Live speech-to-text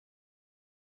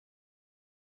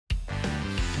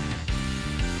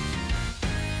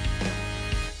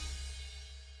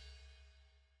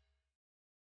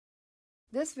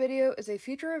This video is a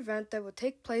future event that will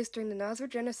take place during the Nazrah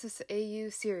Genesis AU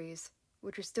series,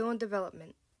 which is still in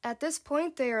development. At this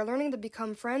point, they are learning to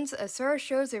become friends as Sarah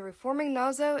shows a reforming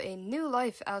Nazo a new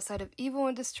life outside of evil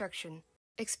and destruction.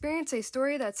 Experience a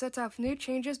story that sets off new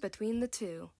changes between the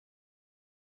two.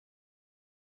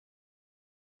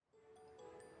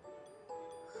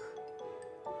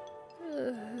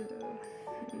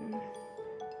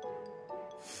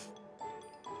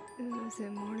 Is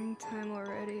it morning time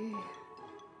already?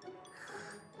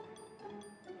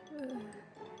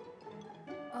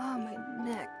 Oh, my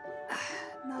neck.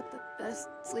 Not the best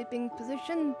sleeping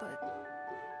position, but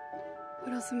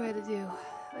what else am I to do?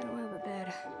 I don't have a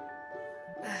bed.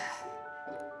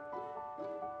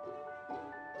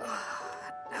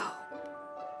 Ow.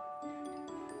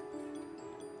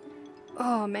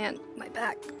 Oh man, my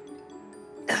back.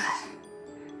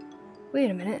 Wait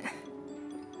a minute.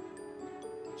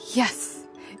 Yes!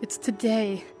 It's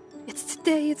today! It's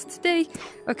today!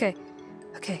 Okay,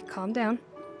 calm down.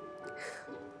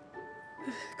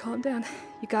 Calm down.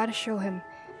 You gotta show him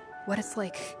what it's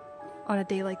like on a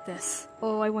day like this.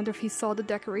 Oh, I wonder if he saw the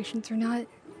decorations or not.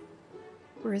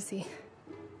 Where is he?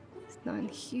 He's not in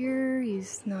here,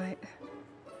 he's not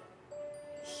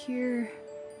here.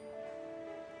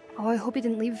 Oh, I hope he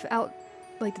didn't leave out,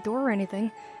 like, the door or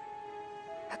anything.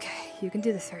 Okay, you can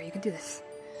do this, Sarah, you can do this.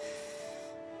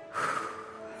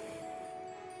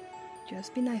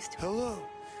 Just be nice to him. Hello.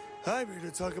 I'm here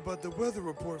to talk about the weather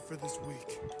report for this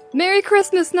week. Merry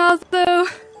Christmas, Nazo!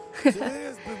 Today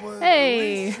has been one of the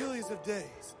least chilliest of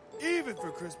days, even for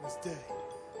Christmas Day.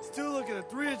 Still looking at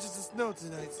 3 inches of snow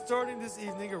tonight, starting this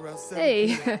evening around 7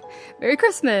 p.m. Merry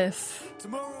Christmas!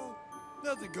 Tomorrow,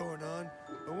 nothing going on,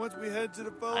 but once we head to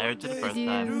the following days,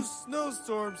 a new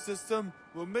snowstorm system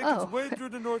will make its way through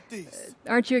the Northeast.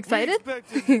 Aren't you excited? We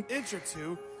expect an inch or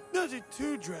two, nothing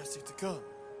too drastic to come.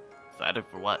 Excited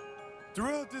for what?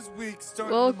 Throughout this week,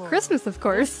 starting well, tomorrow, Christmas, of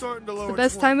course. It's the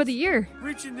best time of the year.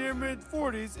 Reaching near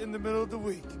mid-40s in the middle of the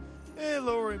week, and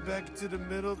lowering back to the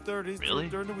middle 30s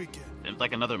during the weekend. Seems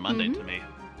like another Monday to me.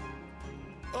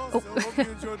 Also, hope you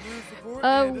enjoyed the news report,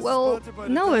 well,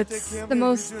 no, it's the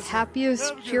most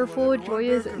happiest, cheerful,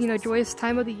 joyous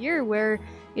time of the year where,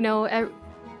 wait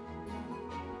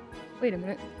a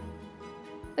minute.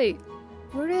 Wait,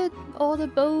 where did all the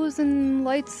bows and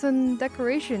lights and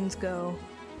decorations go?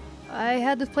 I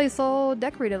had this place all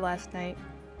decorated last night.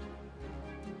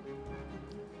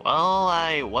 Well,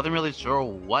 I wasn't really sure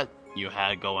what you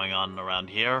had going on around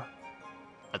here.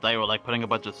 I thought you were like putting a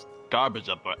bunch of garbage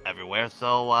up everywhere,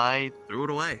 so I threw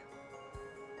it away.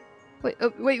 Wait,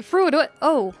 threw it away?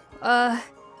 Oh,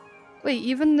 wait,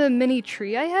 even the mini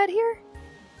tree I had here?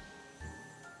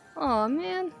 Aw,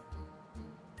 man.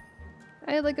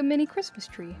 I had like a mini Christmas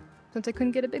tree, since I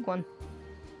couldn't get a big one.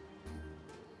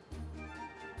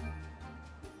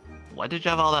 What did you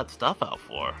have all that stuff out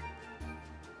for?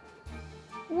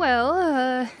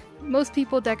 Well, most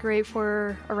people decorate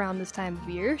for around this time of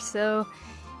year, so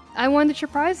I wanted to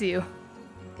surprise you.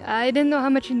 I didn't know how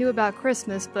much you knew about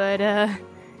Christmas, but,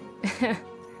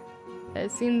 it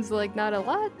seems like not a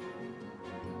lot.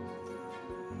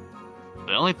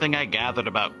 The only thing I gathered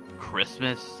about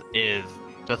Christmas is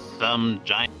just some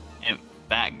giant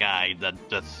fat guy that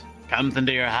just comes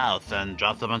into your house and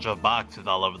drops a bunch of boxes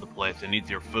all over the place and eats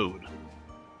your food.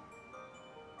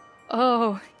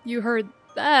 Oh, you heard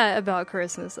that about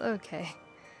Christmas. Okay.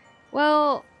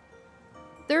 Well,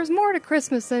 there's more to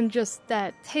Christmas than just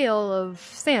that tale of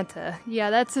Santa. Yeah,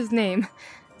 that's his name.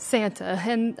 Santa.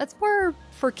 And that's more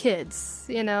for kids,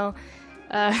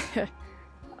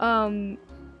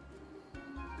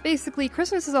 basically,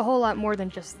 Christmas is a whole lot more than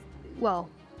just, well,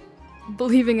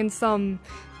 believing in some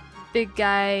big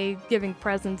guy giving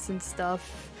presents and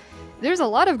stuff. There's a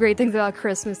lot of great things about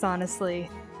Christmas, honestly.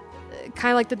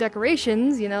 Kind of like the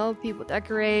decorations, people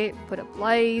decorate, put up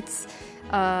lights,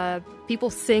 people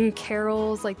sing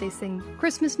carols, like they sing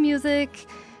Christmas music,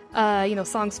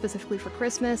 songs specifically for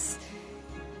Christmas.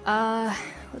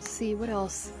 Let's see, what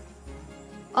else?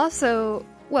 Also,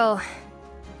 well,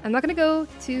 I'm not gonna go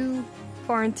too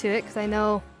far into it, because I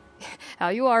know how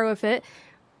you are with it,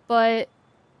 but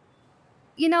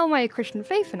you know my Christian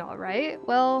faith and all, right?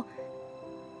 Well,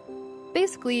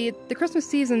 basically, the Christmas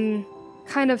season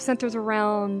kind of centers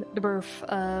around the birth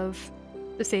of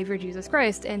the Savior Jesus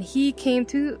Christ, and he came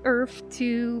to Earth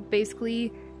to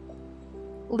basically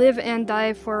live and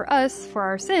die for us, for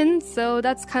our sins, so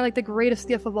that's kind of like the greatest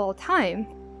gift of all time.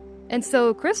 And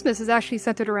so Christmas is actually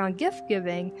centered around gift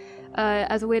giving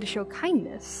as a way to show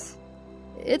kindness.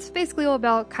 It's basically all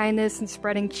about kindness and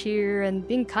spreading cheer and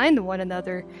being kind to one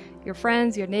another. Your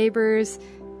friends, your neighbors,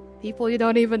 people you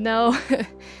don't even know.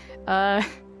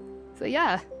 So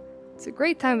yeah, it's a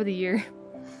great time of the year.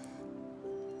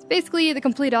 It's basically the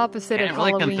complete opposite of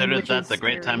Halloween, which is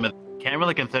scary. Can't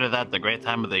really consider that the great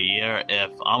time of the year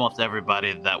if almost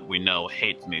everybody that we know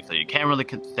hates me. So you can't really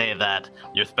say that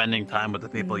you're spending time with the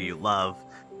people you love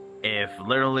if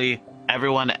literally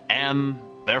everyone and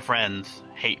their friends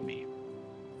hate me.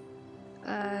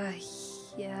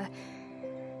 Yeah.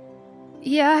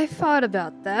 Yeah, I thought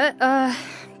about that.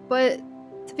 But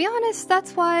to be honest,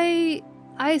 that's why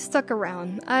I stuck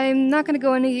around. I'm not gonna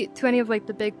go to any of like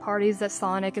the big parties that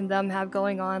Sonic and them have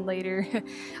going on later.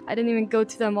 I didn't even go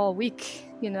to them all week.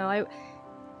 You know,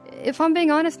 if I'm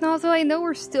being honest, Nazo, I know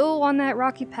we're still on that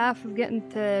rocky path of getting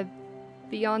to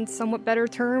be on somewhat better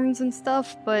terms and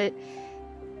stuff, but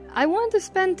I wanted to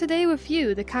spend today with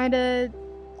you to kind of,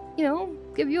 you know,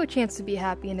 give you a chance to be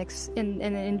happy and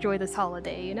enjoy this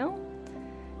holiday, you know?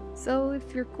 So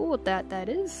if you're cool with that, that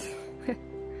is.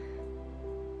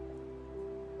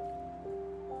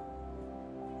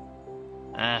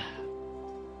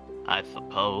 I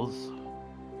suppose.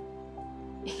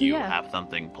 You have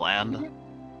something planned?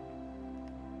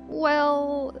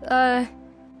 Well, I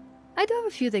do have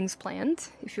a few things planned,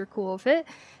 if you're cool with it.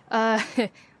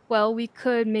 Well, we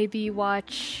could maybe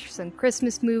watch some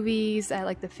Christmas movies at,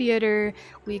 like, the theater.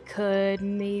 We could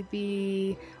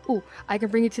maybe... Ooh, I can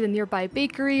bring you to the nearby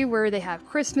bakery where they have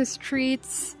Christmas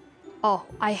treats. Oh,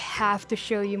 I have to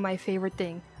show you my favorite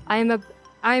thing.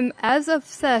 I'm as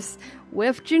obsessed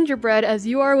with gingerbread as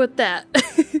you are with that.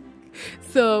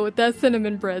 So, with that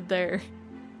cinnamon bread there.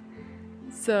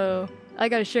 So, I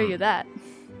gotta show you that.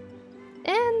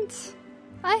 And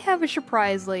I have a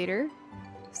surprise later.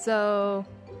 So,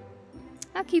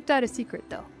 I'll keep that a secret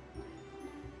though.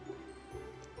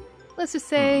 Let's just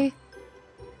say,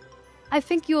 I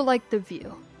think you'll like the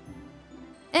view.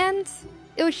 And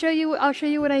I'll show you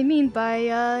what I mean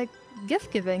by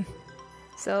gift giving.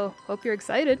 So, hope you're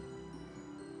excited.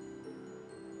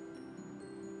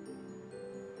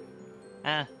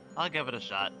 I'll give it a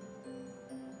shot.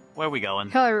 Where are we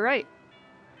going? Alright.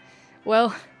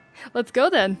 Well, let's go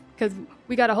then, because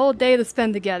we got a whole day to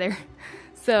spend together.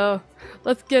 So,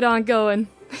 let's get on going.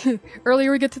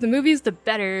 Earlier we get to the movies, the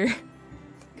better.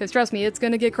 Because trust me, it's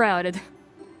gonna get crowded.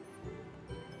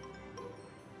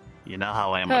 You know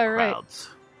how I am with crowds.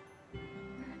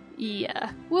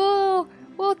 Yeah, we'll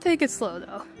take it slow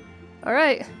though.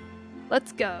 Alright,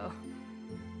 let's go.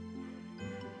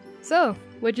 So,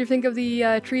 what'd you think of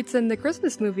the treats in the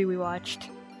Christmas movie we watched?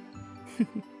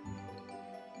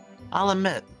 I'll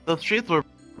admit, those treats were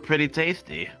pretty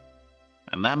tasty.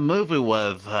 And that movie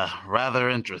was rather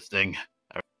interesting.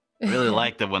 I really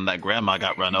liked it when that grandma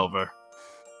got run over.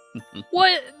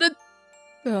 What?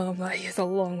 Oh my, it's a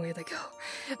long way to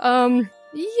go.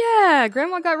 Yeah,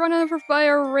 grandma got run over by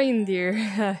a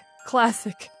reindeer.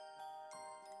 Classic.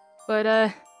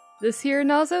 But, this here,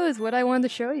 Nazo, is what I wanted to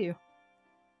show you.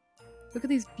 Look at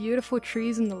these beautiful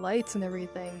trees and the lights and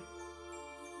everything.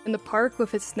 And the park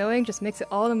with it snowing just makes it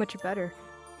all that much better.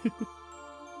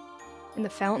 And the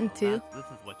fountain, too. This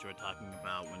is what you were talking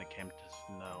about when it came to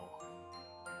snow.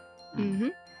 Mm-hmm.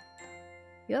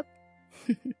 Yep.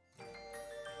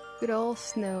 Good old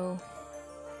snow.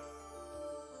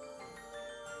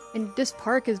 And this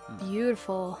park is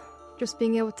beautiful. Just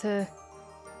being able to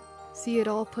see it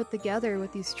all put together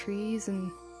with these trees,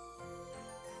 and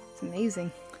it's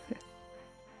amazing.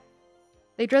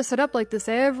 They dress it up like this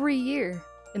every year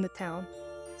in the town,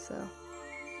 so.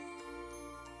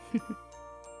 Yep.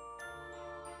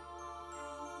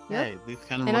 Hey, these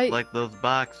kind of look like those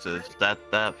boxes that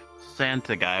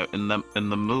Santa guy in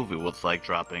the movie was like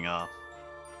dropping off.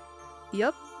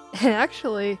 Yep, and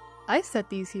actually, I set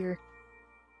these here.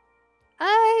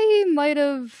 I might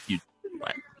have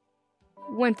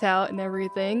went out and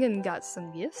everything and got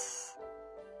some gifts.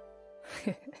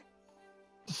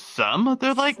 Some?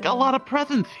 There's like a lot of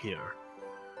presents here.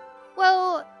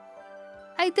 Well,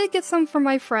 I did get some from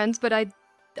my friends, but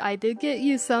I did get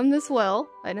you some as well.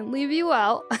 I didn't leave you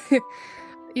out.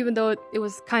 Even though it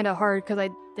was kind of hard because I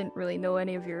didn't really know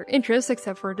any of your interests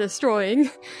except for destroying.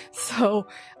 So,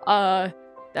 that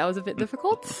was a bit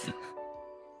difficult.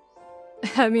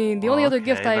 I mean, the only other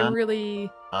gift I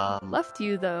really left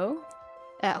you, though,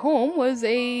 at home was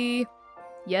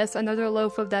another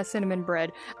loaf of that cinnamon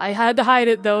bread. I had to hide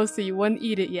it, though, so you wouldn't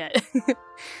eat it yet.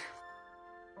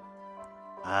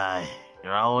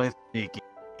 You're always sneaky.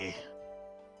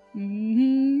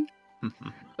 Mm-hmm.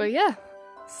 But yeah,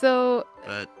 so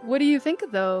what do you think,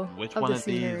 though, of the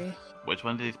scenery? Which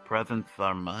one of these presents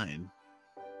are mine?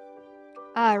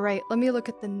 Ah, right. Let me look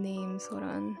at the names. Hold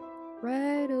on.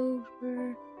 Right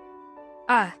over...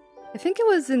 I think it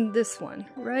was in this one.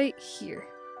 Right here.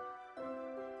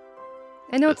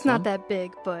 I know it's This not one? that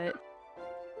big, but...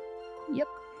 Yep.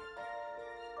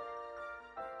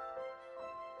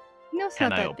 No, it's Can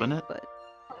not I that open big, it? but...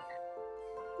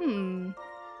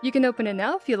 You can open it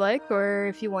now if you like, or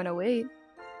if you want to wait.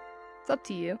 It's up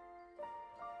to you.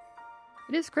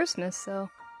 It is Christmas, so...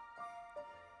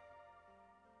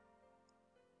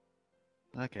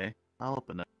 Okay, I'll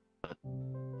open it.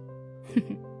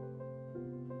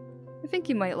 I think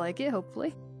you might like it,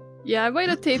 hopefully. Yeah, I might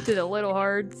have taped it a little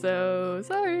hard, so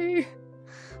sorry.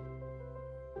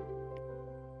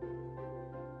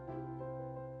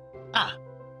 Ah!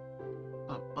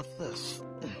 Oh, what's this?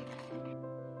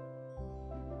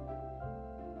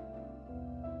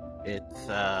 It's,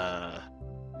 a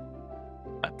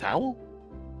towel?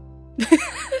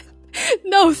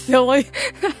 No, silly.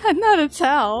 Not a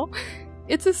towel.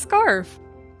 It's a scarf.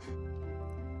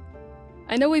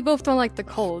 I know we both don't like the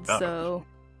cold, so...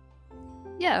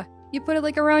 Yeah, you put it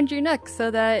like around your neck so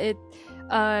that it,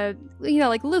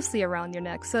 like loosely around your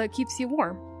neck so it keeps you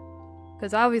warm.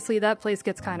 Because obviously that place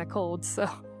gets kind of cold, so...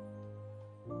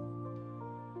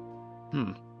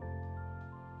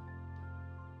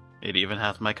 It even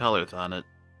has my colors on it.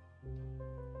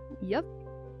 Yep.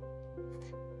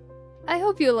 I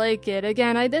hope you like it.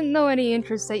 Again, I didn't know any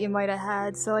interest that you might have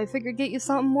had, so I figured get you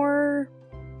something more...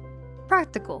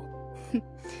 practical.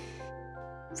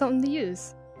 Something to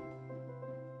use.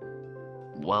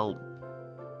 Well,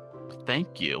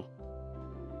 thank you.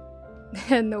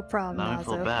 No problem, Now I Nazo.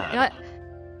 feel bad.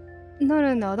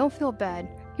 No, don't feel bad.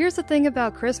 Here's the thing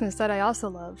about Christmas that I also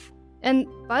love. And,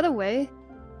 by the way,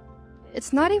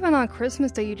 it's not even on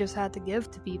Christmas that you just had to give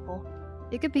to people.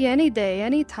 It could be any day,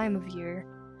 any time of year.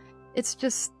 It's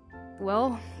just,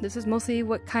 well, this is mostly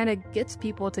what kind of gets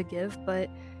people to give, but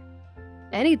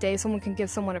any day someone can give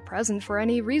someone a present for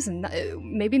any reason.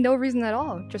 Maybe no reason at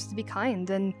all, just to be kind.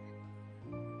 And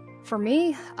for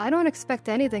me, I don't expect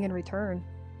anything in return,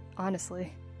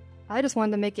 honestly. I just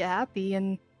wanted to make you happy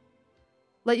and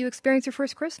let you experience your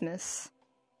first Christmas.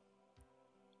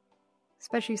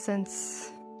 Especially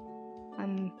since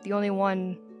I'm the only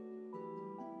one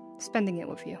spending it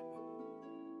with you.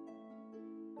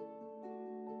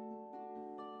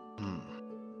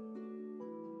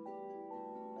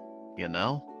 You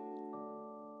know,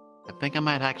 I think I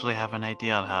might actually have an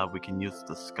idea on how we can use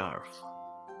the scarf.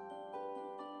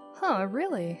 Huh,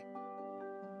 really?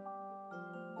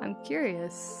 I'm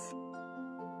curious.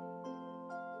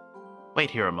 Wait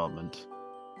here a moment.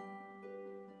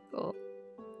 Cool.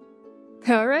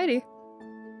 Alrighty.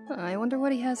 I wonder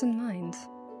what he has in mind.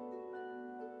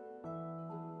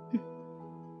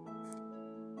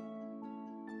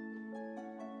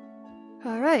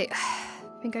 Alright.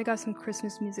 I think I got some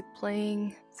Christmas music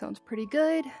playing. Sounds pretty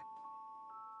good.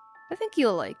 I think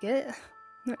you'll like it.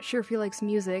 Not sure if he likes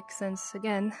music, since,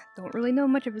 again, don't really know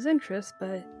much of his interests,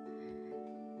 but...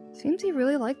 Seems he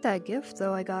really liked that gift,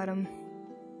 though, I got him.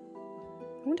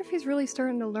 I wonder if he's really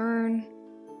starting to learn,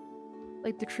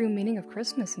 like, the true meaning of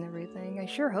Christmas and everything. I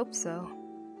sure hope so.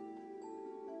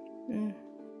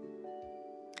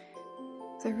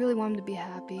 So I really want him to be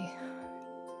happy.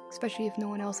 Especially if no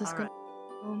one else is gonna...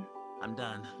 I'm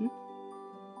done.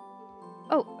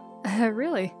 Oh,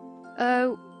 really?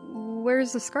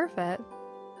 Where's the scarf at?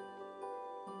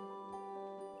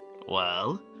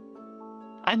 Well,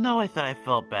 I know I said I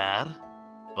felt bad,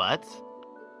 but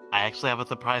I actually have a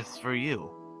surprise for you.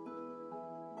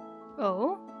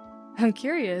 Oh? I'm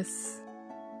curious.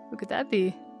 What could that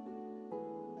be?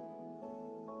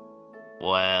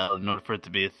 Well, in order for it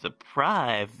to be a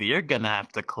surprise, you're gonna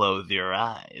have to close your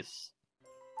eyes.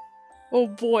 Oh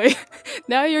boy,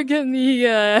 now you're getting me,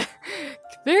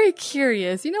 very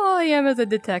curious. You know how I am as a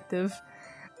detective.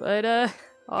 But,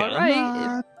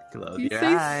 alright, Close if you your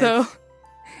say eyes. so.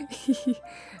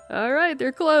 Alright,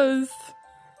 they're closed.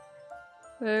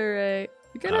 Alright,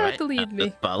 you're gonna have to lead me.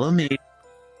 Just follow me.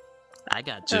 I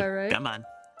got you. Alright. Come on.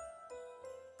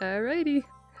 Alrighty,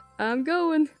 I'm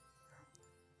going.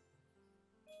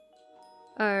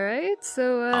 Alright,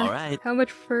 so, Alright. how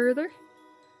much further?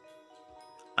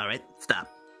 Alright, stop.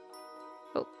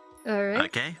 Oh, alright.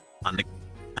 Okay? On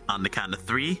the count of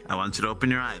 3, I want you to open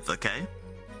your eyes, okay?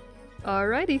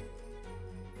 Alrighty.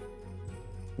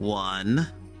 1,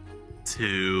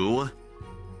 2,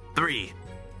 3.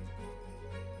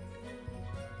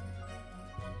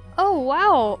 Oh,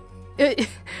 wow!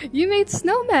 You made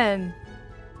snowmen!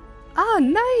 Ah,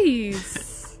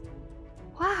 nice!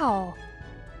 Wow.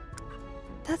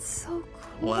 That's so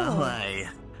cool. Well,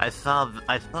 I saw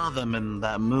them in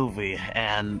that movie,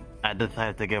 and I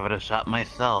decided to give it a shot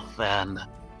myself, and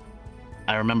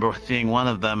I remember seeing one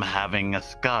of them having a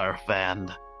scarf,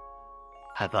 and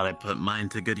I thought I'd put mine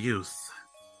to good use.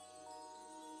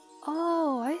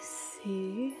 Oh, I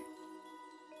see.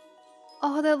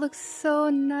 Oh, that looks so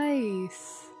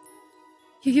nice.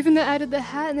 You even added the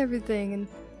hat and everything, and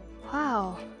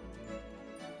wow.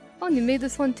 Oh, and you made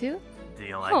this one too? Do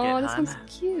you like Oh, it, this hon? one's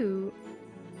cute.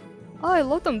 Oh, I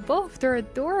love them both. They're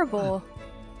adorable.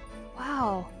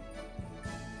 Wow.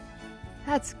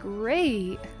 That's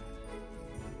great.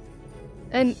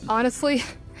 And honestly,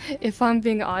 if I'm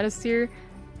being honest here,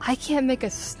 I can't make a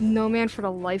snowman for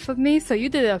the life of me, so you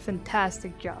did a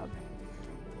fantastic job.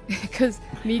 Because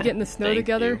me getting the snow Thank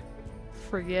together, you.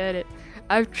 forget it.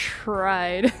 I've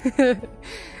tried.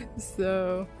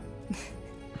 So...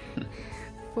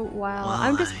 But wow, Well,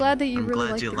 I'm just glad that you I'm really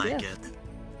glad liked you the like gift.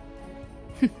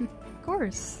 it. Of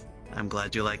course. I'm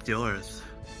glad you liked yours,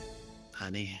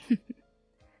 honey.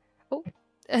 Oh.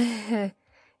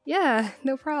 Yeah,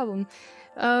 no problem.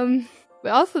 But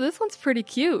also this one's pretty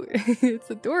cute. It's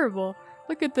adorable.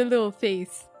 Look at the little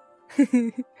face.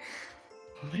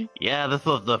 Yeah, this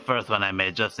was the first one I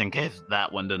made just in case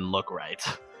that one didn't look right.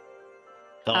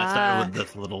 So I started with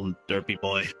this little derpy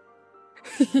boy.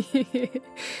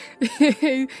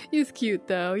 He's cute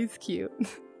though, he's cute.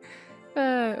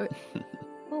 Oh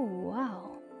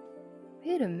wow.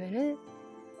 Wait a minute.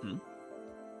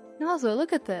 Nazo,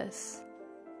 look at this.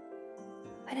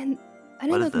 I didn't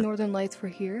know is the this? Northern Lights were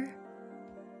here.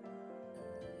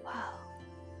 Wow.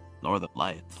 Northern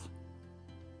Lights.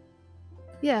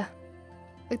 Yeah.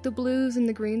 Like the blues and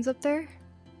the greens up there.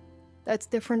 That's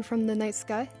different from the night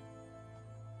sky.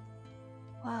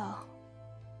 Wow.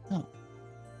 Oh.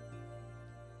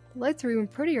 The lights are even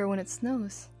prettier when it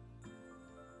snows.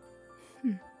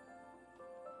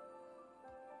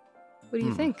 What do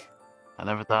you think? I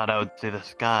never thought I would see the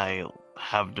sky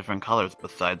have different colors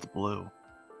besides blue.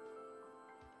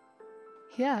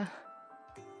 Yeah.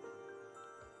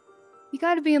 You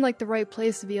gotta be in like the right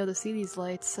place to be able to see these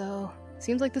lights, so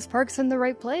seems like this park's in the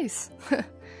right place.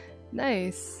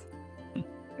 Nice.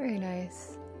 Very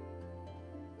nice.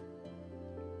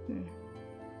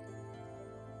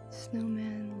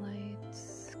 Snowman,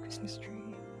 lights, Christmas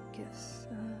tree, gifts.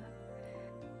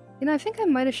 You know, I think I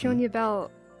might have shown you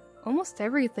about almost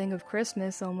everything of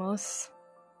Christmas, almost.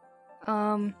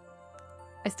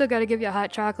 I still gotta give you a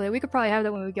hot chocolate. We could probably have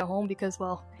that when we get home because,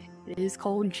 well, it is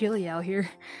cold and chilly out here.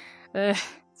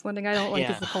 It's one thing I don't like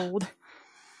is the cold.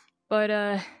 But,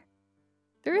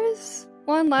 there is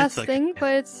one last thing,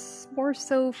 but it's more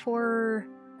so for...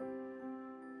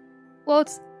 Well,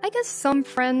 it's... I guess some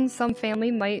friends, some family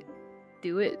might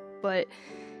do it, but...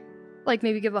 Like,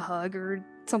 maybe give a hug or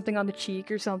something on the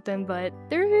cheek or something, but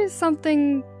there is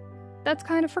something that's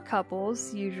kind of for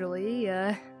couples, usually.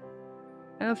 I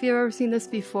don't know if you've ever seen this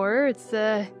before. It's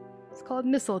called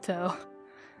mistletoe.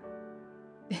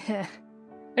 Yeah.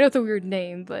 I know it's a weird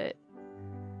name, but...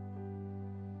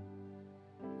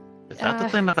 Is that the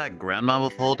thing that grandma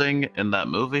was holding in that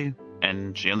movie?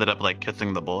 And she ended up, like,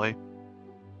 kissing the boy?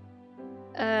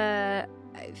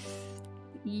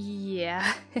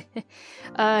 Yeah.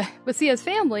 But see, as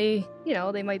family, you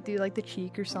know, they might do, like, the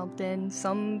cheek or something.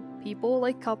 Some people,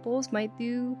 like couples, might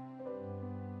do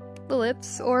the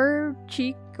lips or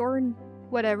cheek or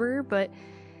whatever, but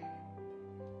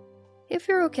if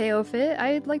you're okay with it,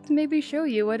 I'd like to maybe show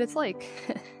you what it's like.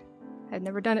 I've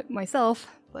never done it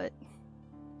myself, but...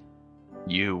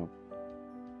 You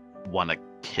wanna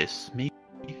kiss me?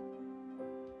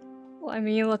 Well, I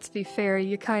mean, let's be fair,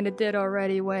 you kinda did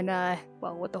already when,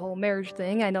 well, with the whole marriage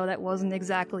thing. I know that wasn't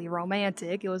exactly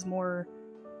romantic, it was more...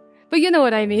 But you know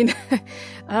what I mean.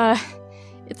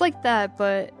 It's like that,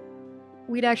 but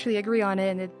we'd actually agree on it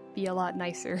and it'd be a lot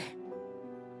nicer.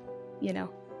 You know.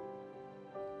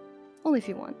 Only if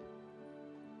you want.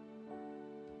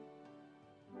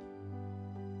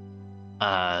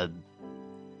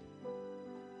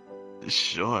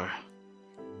 Sure.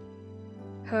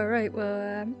 Alright,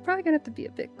 well, I'm probably gonna have to be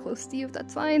a bit close to you if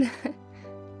that's fine.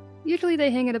 Usually they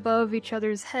hang it above each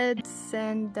other's heads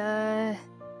and,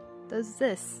 does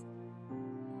this.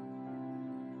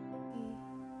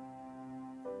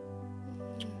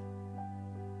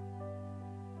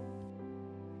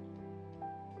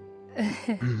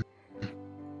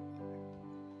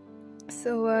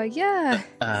 So, yeah,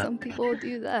 some people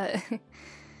do that.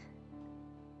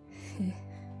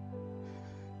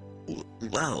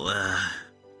 Well,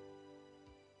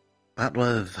 that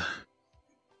was...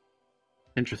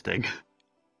 interesting.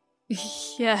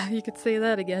 Yeah, you could say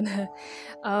that again.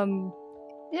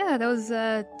 Yeah, that was,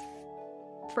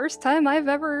 first time I've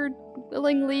ever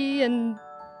willingly and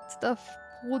stuff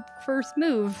would first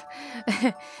move.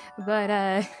 But,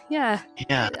 yeah.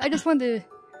 Yeah. I just wanted to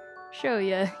show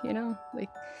you, you know, like...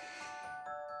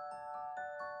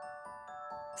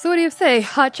 So what do you say?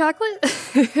 Hot chocolate?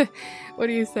 What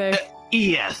do you say?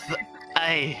 Yes,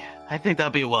 I think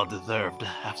that'd be well deserved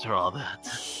after all that.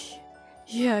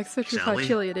 Yeah, especially with how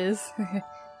chilly it is.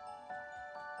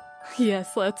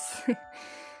 Yes, let's.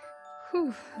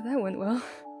 Whew, that went well.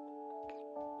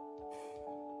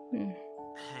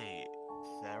 Hey,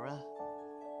 Sarah?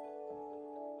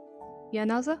 Yeah,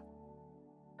 Nazo?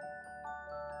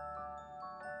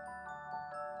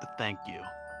 Thank you.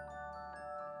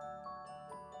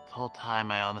 This whole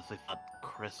time I honestly thought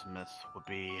Christmas would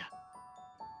be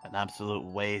an absolute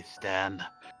waste and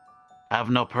have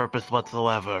no purpose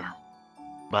whatsoever.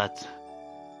 But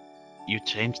you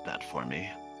changed that for me.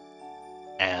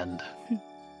 And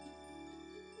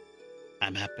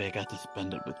I'm happy I got to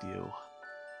spend it with you.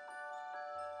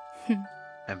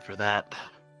 And for that,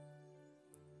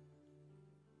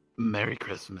 Merry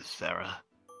Christmas, Sarah.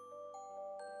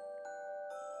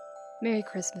 Merry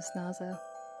Christmas, Nazo.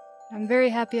 I'm very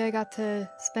happy I got to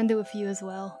spend it with you as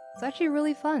well. It's actually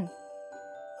really fun.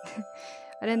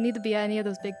 I didn't need to be at any of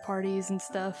those big parties and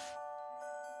stuff.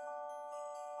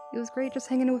 It was great just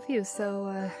hanging with you,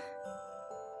 so,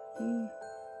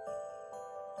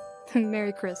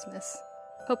 Merry Christmas.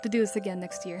 Hope to do this again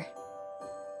next year.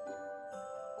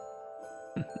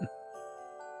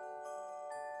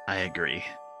 I agree.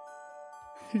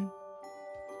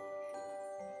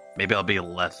 Maybe I'll be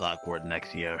less awkward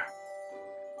next year.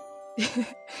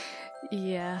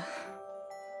 Yeah.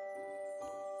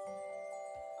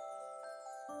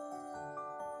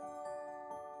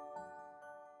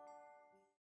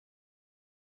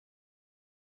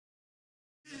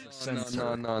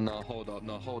 No, hold up.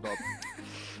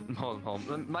 Hold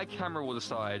on. My camera will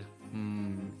decide.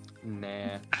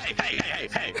 Nah. Hey!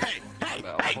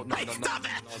 Stop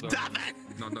it!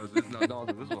 No,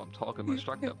 this is what I'm talking about.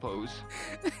 Strike that pose.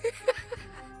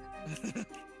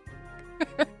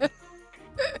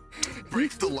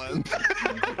 Breaks the length.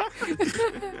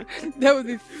 That would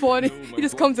be funny. No, he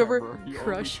just comes over, camera.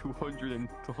 crush. $200.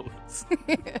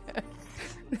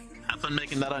 Have fun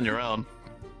making that on your own.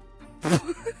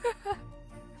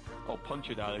 I'll punch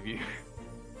it out of you.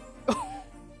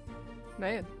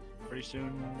 Man. Pretty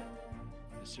soon,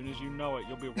 as soon as you know it,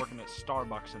 you'll be working at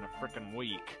Starbucks in a frickin'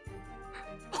 week.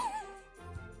 You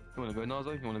wanna go,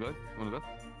 Nazo? You wanna go?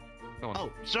 Come on.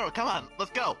 Oh, sure, come on,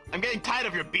 let's go. I'm getting tired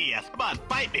of your BS. Come on,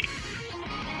 fight me.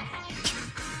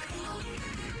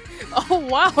 Oh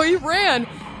wow, he ran!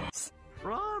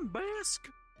 Run, Bask!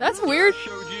 That's weird.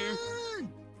 Showed you.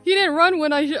 He didn't run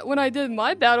when I did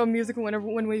my battle music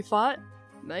when we fought.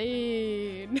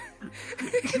 Man.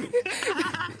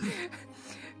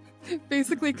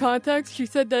 Basically, context, she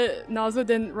said that Nazo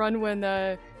didn't run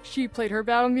when she played her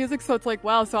battle music, so it's like,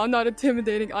 wow, so I'm not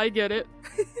intimidating, I get it.